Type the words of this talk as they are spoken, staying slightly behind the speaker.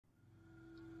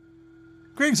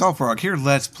Greg's Allfrog here.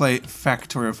 Let's play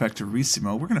Factorio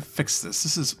Factorissimo. We're going to fix this.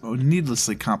 This is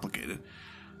needlessly complicated.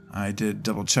 I did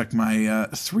double check my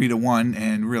 3-to-1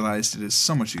 and realized it is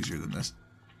so much easier than this.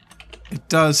 It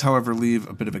does, however, leave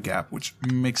a bit of a gap, which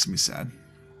makes me sad.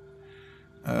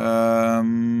 We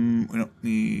don't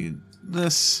need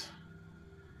this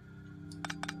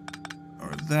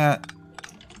or that.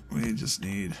 We just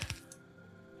need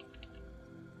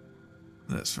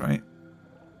this, right?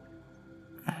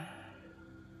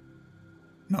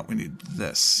 No, we need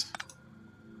this.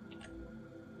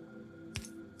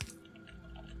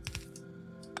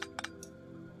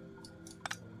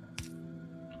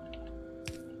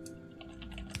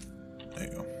 There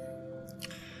you go.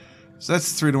 So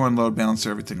that's the 3-to-1 load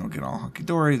balancer. Everything will get all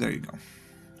hunky-dory. There you go.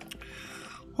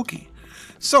 Okay.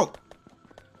 So,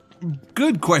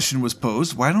 good question was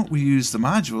posed. Why don't we use the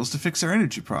modules to fix our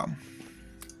energy problem?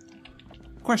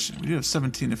 Question. We do have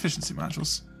 17 efficiency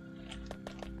modules.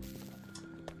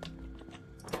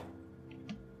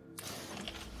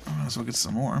 Might as well get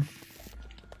some more.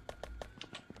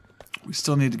 We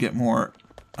still need to get more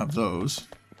of those.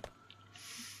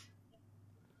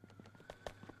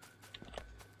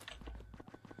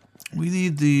 We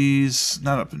need these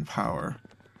not up in power.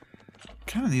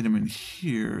 Kind of need them in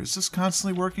here. Is this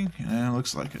constantly working? Yeah, it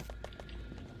looks like it.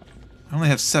 I only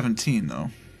have 17 though.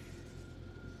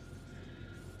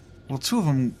 Well, 2 of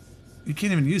them, you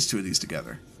can't even use 2 of these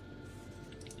together.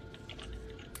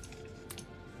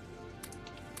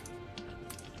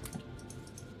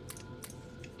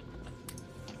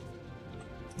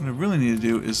 What I really need to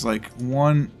do is like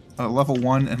a level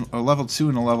 1 and a level 2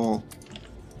 and a level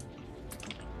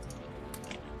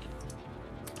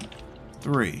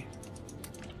 3.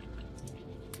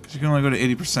 Because you can only go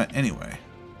to 80% anyway.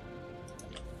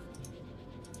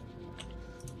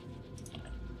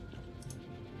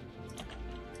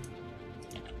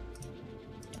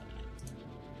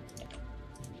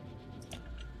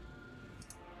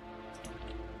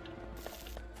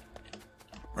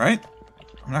 Right?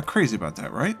 I'm not crazy about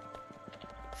that, right?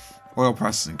 Oil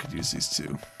processing could use these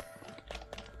 2.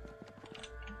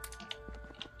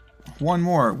 1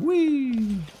 more.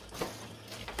 Whee!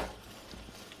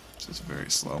 This is very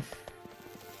slow.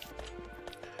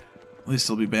 At least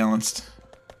it'll be balanced.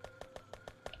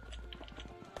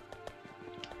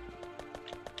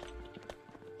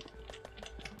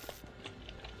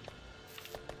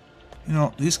 You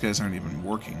know, these guys aren't even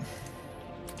working.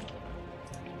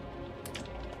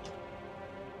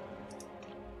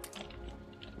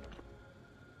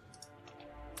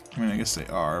 I mean, I guess they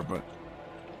are, but...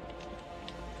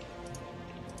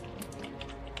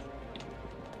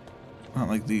 not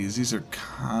like these. These are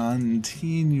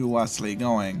continuously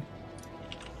going.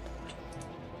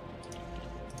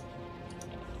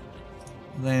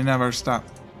 They never stop.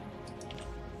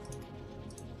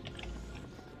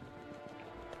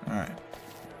 Alright.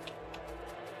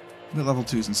 We'll get level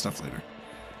 2s and stuff later.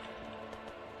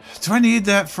 Do I need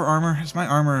that for armor? Is my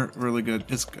armor really good?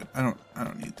 It's good. I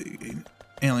don't need the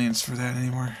aliens for that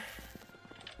anymore.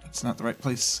 That's not the right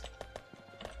place.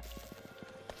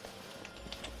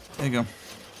 There you go.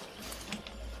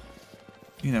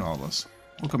 You can have all those.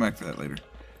 We'll come back for that later.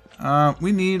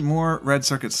 We need more red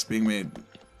circuits being made.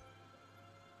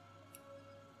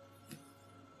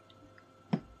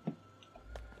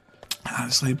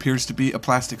 Honestly, it appears to be a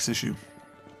plastics issue.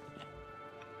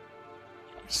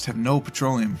 Just have no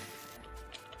petroleum.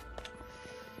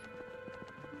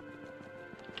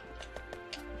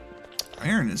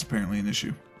 Iron is apparently an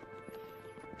issue.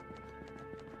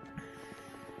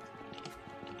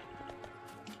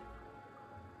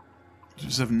 We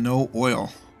just have no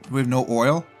oil. Do we have no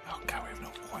oil? Oh god, we have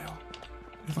no oil.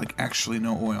 We have like actually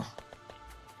no oil.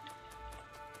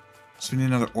 So we need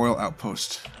another oil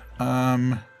outpost.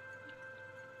 Can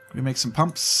we make some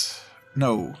pumps?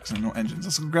 No, because I have no engines.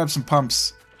 Let's go grab some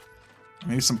pumps.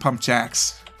 Maybe some pump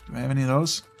jacks. Do I have any of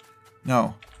those?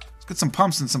 No. Let's get some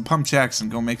pumps and some pump jacks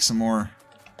and go make some more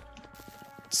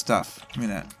stuff. Give me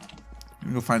that. I'm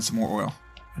gonna go find some more oil.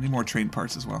 I need more train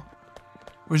parts as well.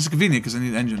 Which is convenient because I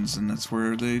need engines and that's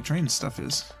where the train stuff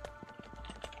is.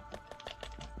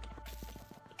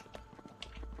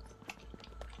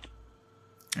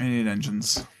 I need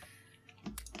engines.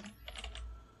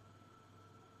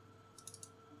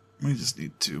 We just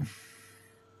need 2.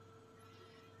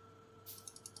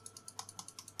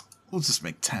 We'll just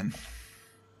make 10.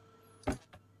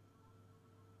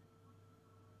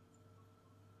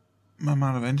 I'm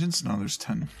out of engines? No, there's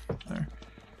 10 there.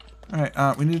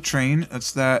 Alright, we need a train.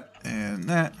 That's that and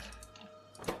that.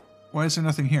 Why is there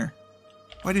nothing here?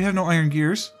 Why do you have no iron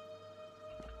gears?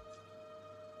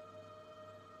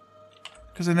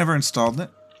 Because I never installed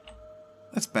it.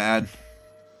 That's bad.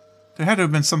 There had to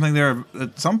have been something there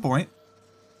at some point.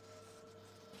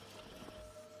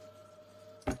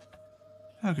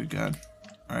 Oh, good God.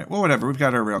 Alright, well, whatever. We've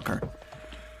got our rail car.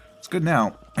 It's good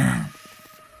now. I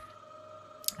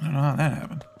don't know how that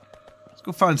happened. Let's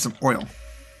go find some oil.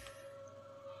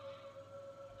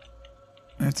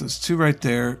 That's those two right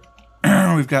there.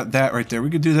 We've got that right there. We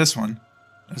could do this one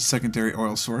as a secondary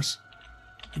oil source.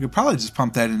 We could probably just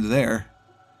pump that into there.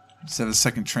 Just have a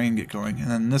second train get going.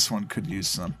 And then this one could use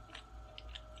some.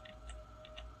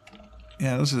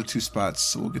 Yeah, those are the two spots,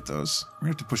 so we'll get those. We're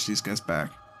going to have to push these guys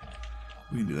back.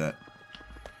 We can do that.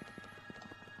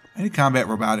 Any combat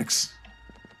robotics?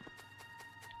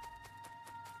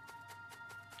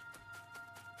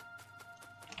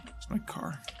 Where's my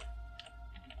car?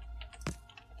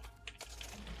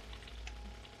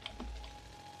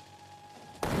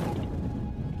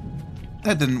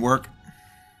 That didn't work.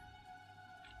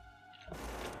 If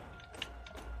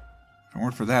it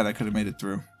weren't for that, I could have made it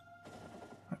through.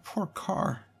 My poor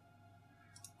car.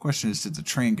 Question is, did the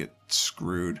train get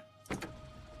screwed?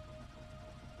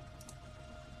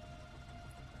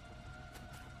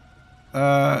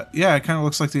 Yeah, it kind of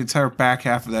looks like the entire back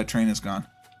half of that train is gone.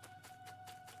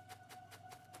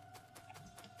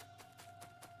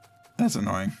 That's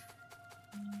annoying.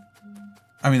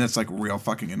 I mean, that's like real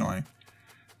fucking annoying.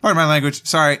 Pardon my language.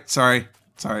 Sorry. I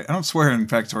don't swear in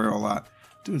Factorio a lot.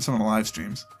 I do it in some of the live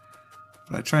streams.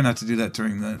 But I try not to do that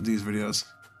during these videos.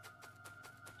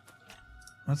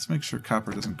 Let's make sure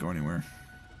copper doesn't go anywhere.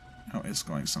 Oh, it's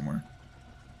going somewhere.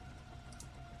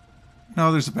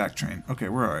 No, there's a back train. Okay,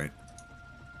 we're alright.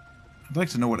 I'd like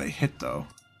to know what I hit, though.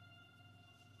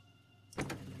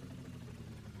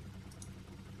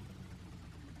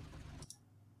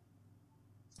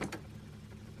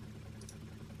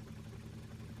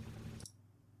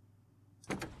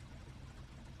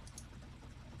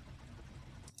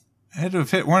 I had to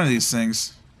have hit one of these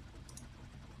things.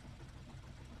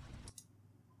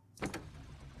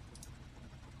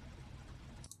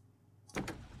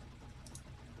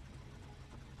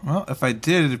 Well, if I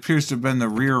did, it appears to have been the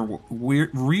rear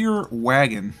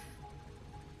wagon.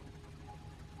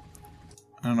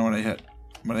 I don't know what I hit,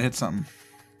 but I hit something.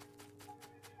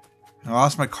 I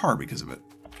lost my car because of it.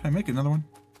 Can I make another one?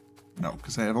 No,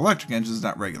 because I have electric engines,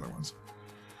 not regular ones.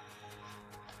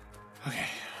 Okay,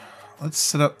 let's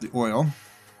set up the oil.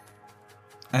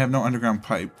 I have no underground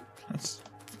pipe. That's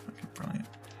fucking brilliant.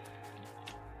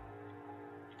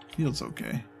 Feels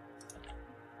okay.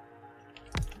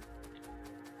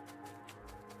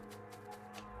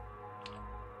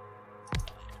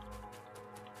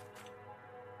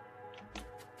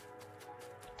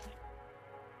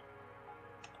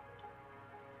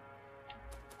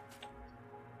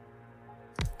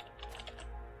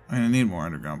 I'm gonna need more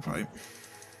underground pipe.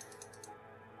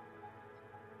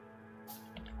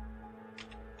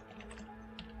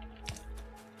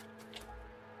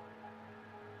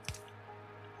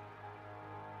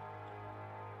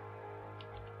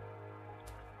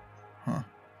 Huh.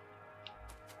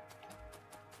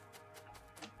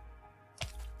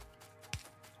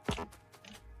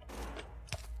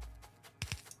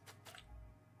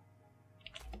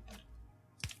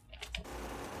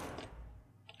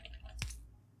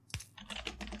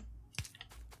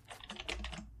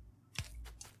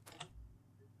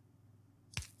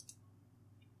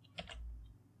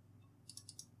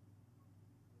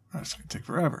 That's going to take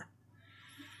forever.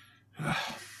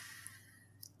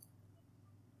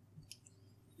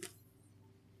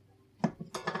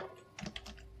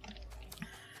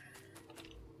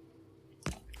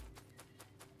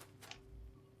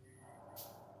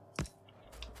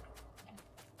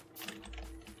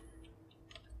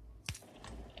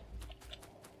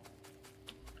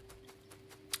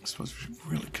 I suppose we should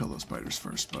really kill those spiders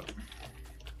first, but...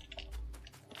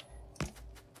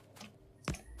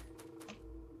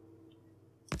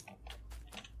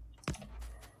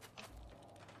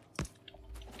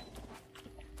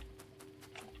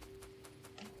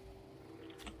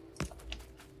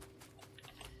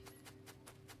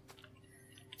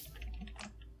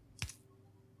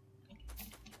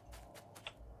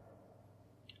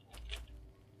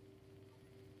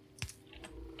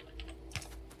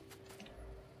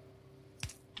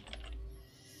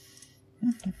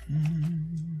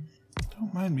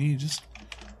 Don't mind me, just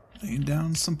laying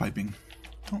down some piping.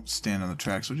 Don't stand on the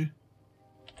tracks, would you?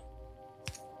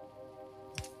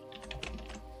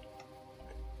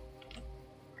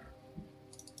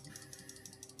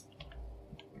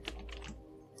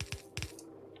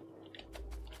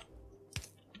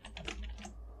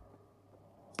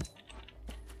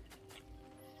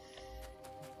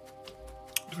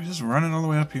 Do we just run it all the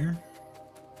way up here?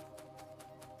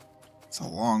 It's a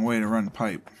long way to run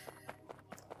pipe.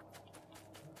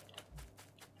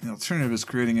 The alternative is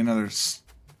creating another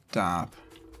stop.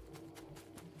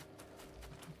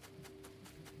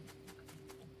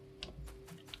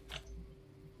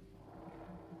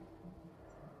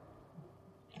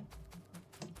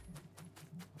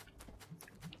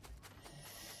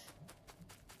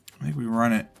 I think we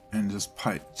run it and just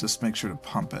pipe. Just make sure to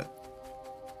pump it.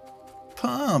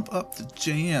 Pump up the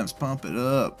jams. Pump it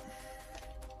up.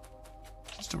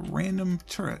 Just a random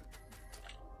turret.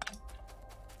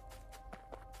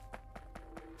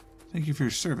 Thank you for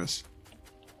your service.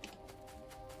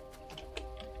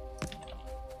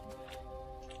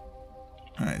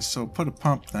 Alright, so put a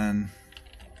pump then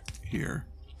here.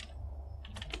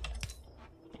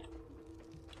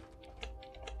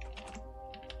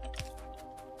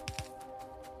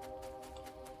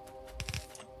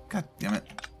 God damn it.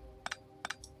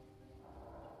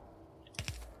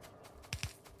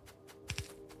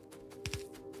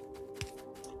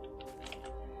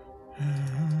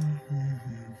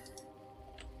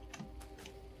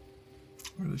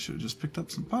 Really should have just picked up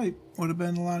some pipe. Would have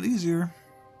been a lot easier.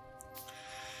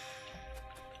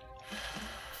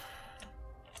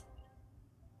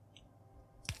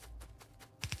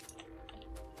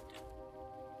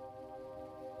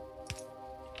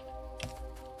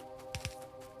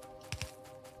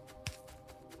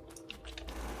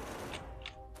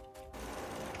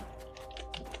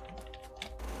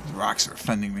 These rocks are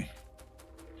offending me.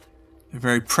 Their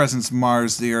very presence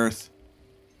mars the earth.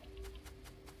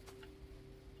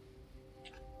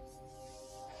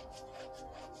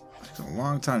 Takes a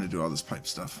long time to do all this pipe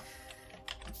stuff.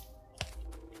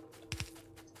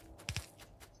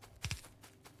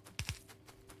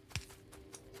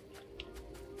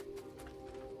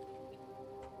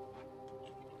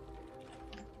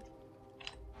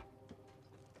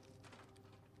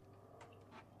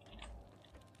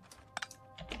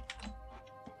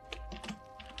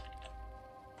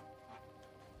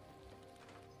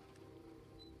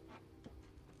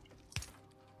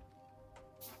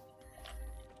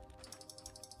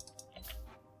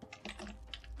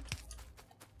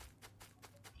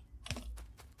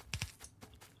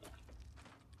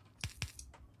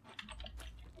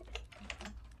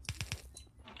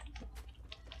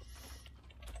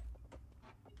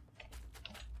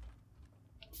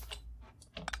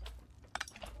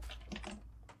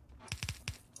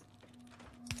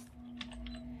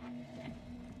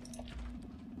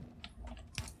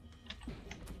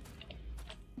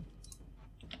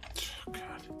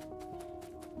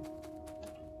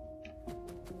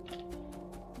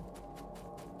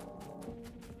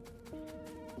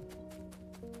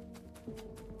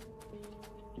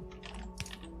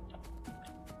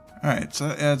 Alright, so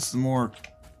that adds more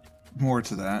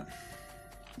to that.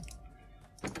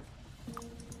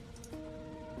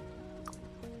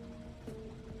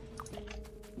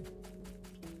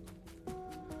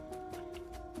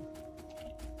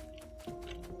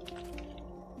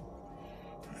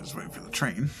 Just waiting for the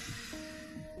train.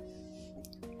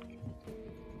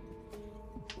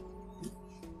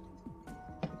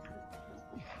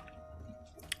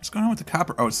 What's going on with the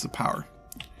copper? Oh, it's the power.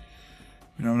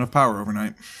 We don't have enough power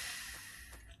overnight.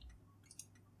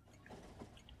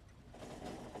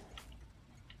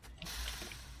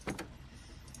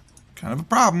 Kind of a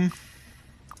problem.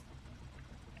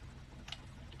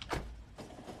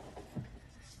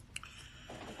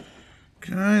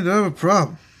 Kind of a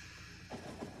problem.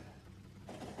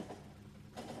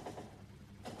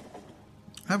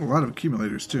 I have a lot of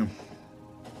accumulators too.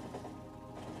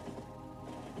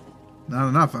 Not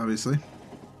enough, obviously.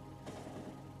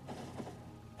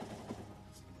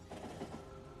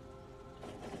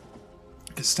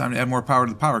 It's time to add more power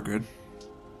to the power grid.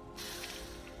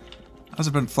 How's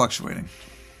it been fluctuating?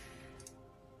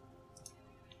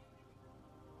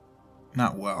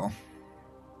 Not well.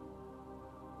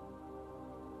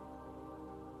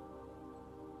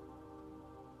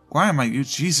 Why am I using...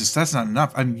 Jesus, that's not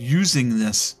enough. I'm using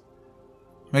this.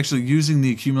 I'm actually using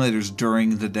the accumulators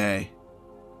during the day.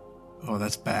 Oh,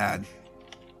 that's bad.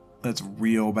 That's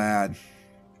real bad.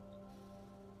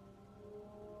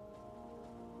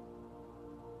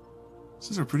 It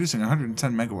says we're producing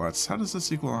 110 megawatts. How does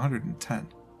this equal 110?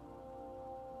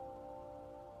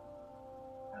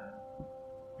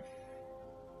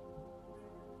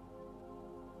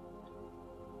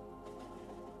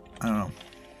 I don't know.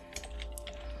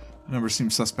 The number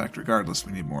seems suspect. Regardless,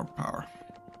 we need more power.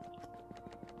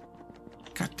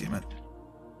 God damn it.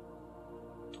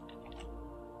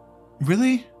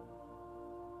 Really?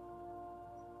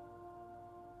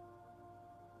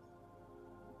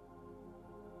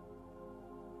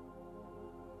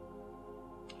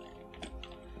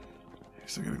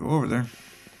 Guess I gotta go over there.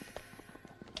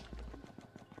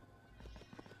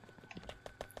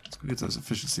 Let's go get those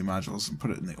efficiency modules and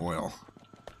put it in the oil.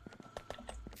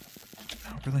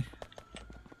 Oh, really?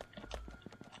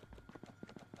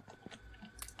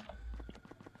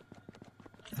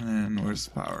 And then where's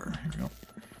the power? Here we go.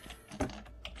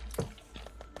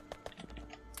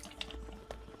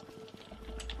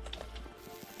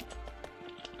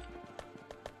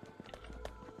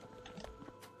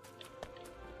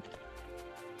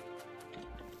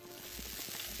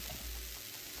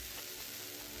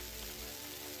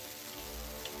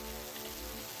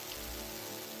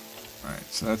 Alright,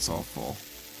 so that's all full.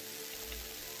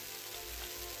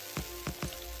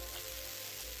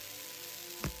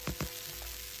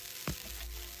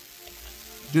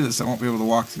 Do this, I won't be able to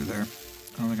walk through there.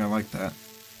 I don't think I like that.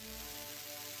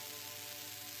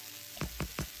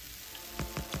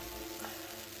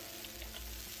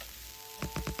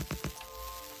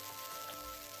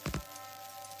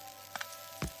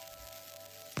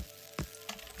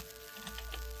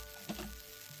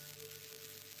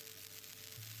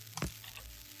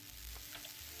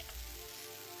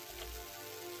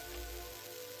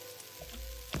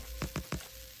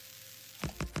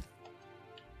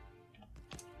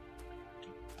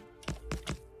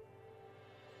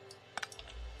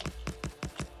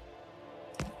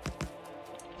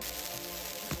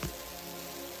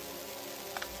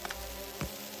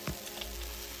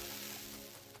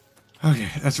 Okay,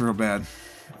 that's real bad.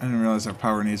 I didn't realize our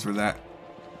power needs were that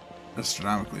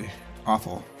astronomically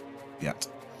awful yet.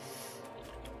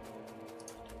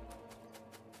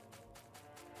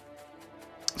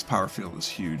 This power field is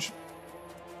huge.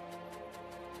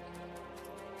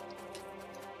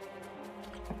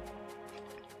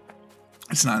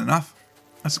 It's not enough.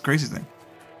 That's the crazy thing.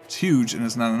 It's huge and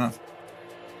it's not enough.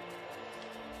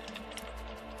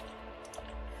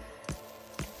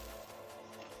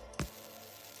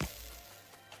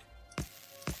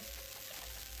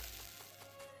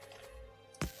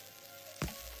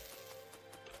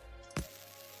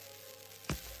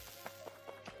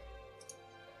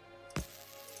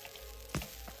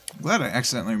 Glad I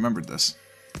accidentally remembered this.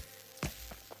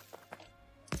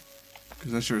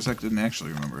 Because I sure as heck didn't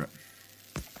actually remember it.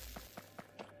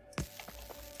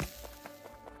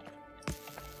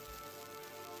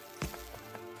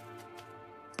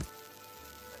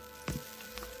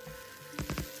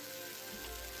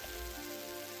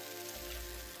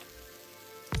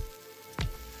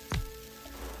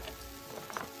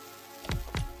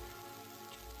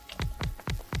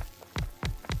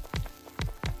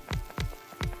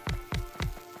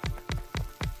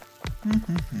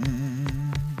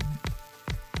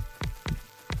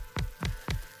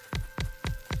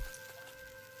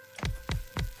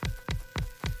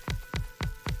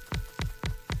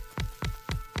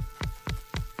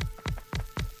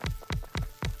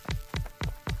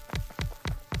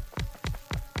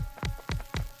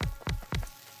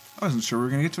 I wasn't sure we were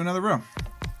going to get to another row.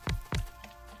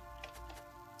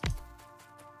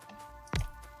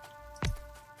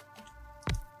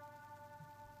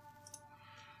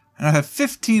 And I have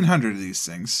 1,500 of these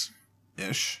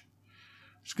things-ish,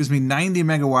 which gives me 90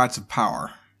 megawatts of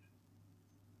power.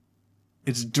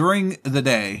 It's during the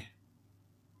day.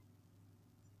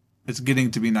 It's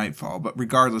getting to be nightfall, but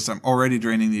regardless, I'm already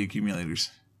draining the accumulators.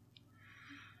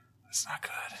 That's not good.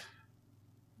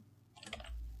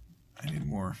 I need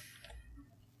more.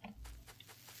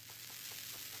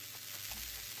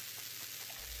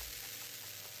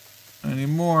 I need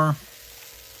more.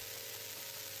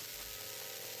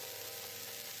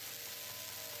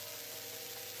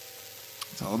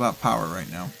 It's all about power right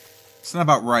now. It's not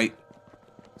about right.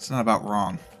 It's not about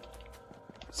wrong.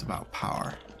 It's about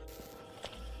power.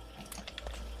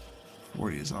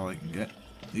 40 is all I can get.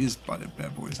 These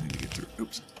bad boys need to get through.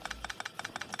 Oops.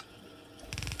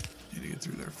 Need to get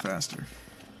through there faster.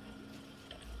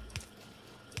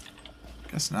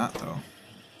 Guess not, though.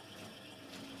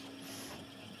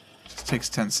 Just takes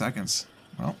 10 seconds.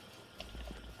 Well.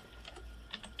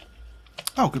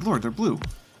 Oh, good lord, they're blue.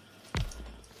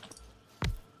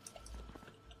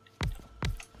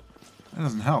 That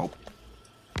doesn't help.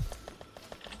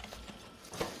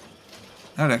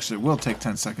 That actually will take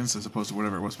 10 seconds as opposed to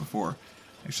whatever it was before.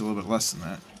 Actually, a little bit less than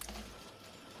that.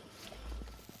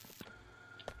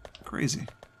 Crazy.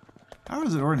 How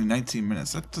is it already 19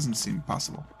 minutes? That doesn't seem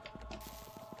possible.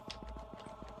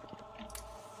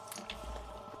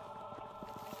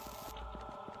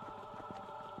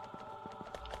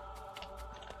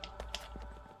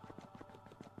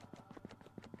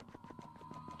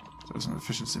 So some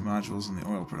efficiency modules in the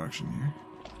oil production here.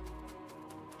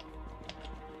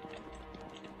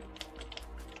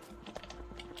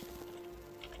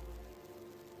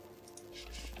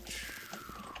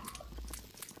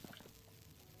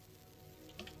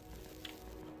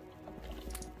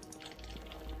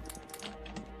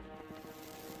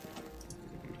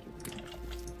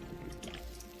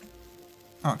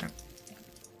 Oh, okay.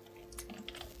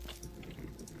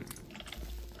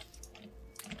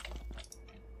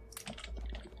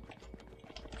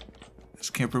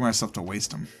 Just can't bring myself to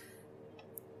waste them.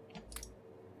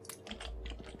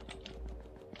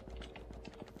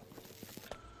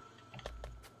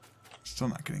 Still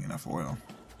not getting enough oil.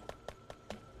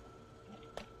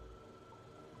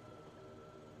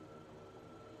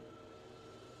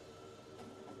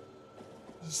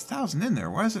 There's 1,000 in there.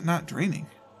 Why is it not draining?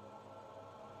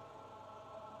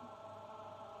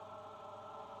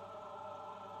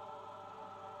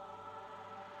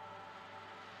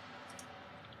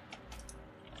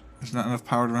 There's not enough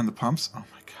power to run the pumps? Oh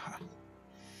my god.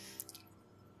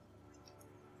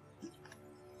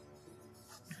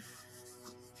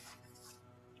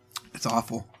 It's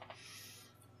awful.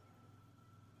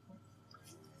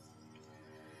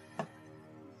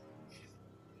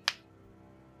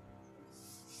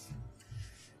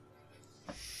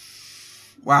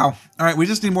 Wow. Alright, we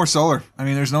just need more solar. I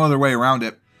mean, there's no other way around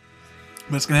it.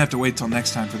 But it's going to have to wait till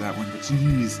next time for that one. But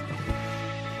jeez.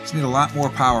 Just need a lot more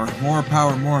power. More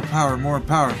power, more power, more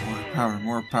power, more power,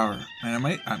 more power. And I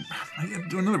might have to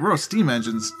do another row of steam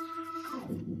engines.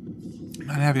 I'm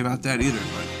not happy about that either,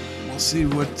 but we'll see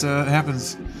what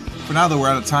happens. For now, though, we're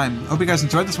out of time. I hope you guys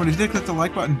enjoyed this one. If you did, click the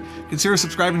like button. Consider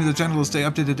subscribing to the channel to stay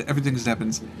updated to everything that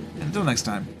happens. And until next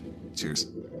time, cheers.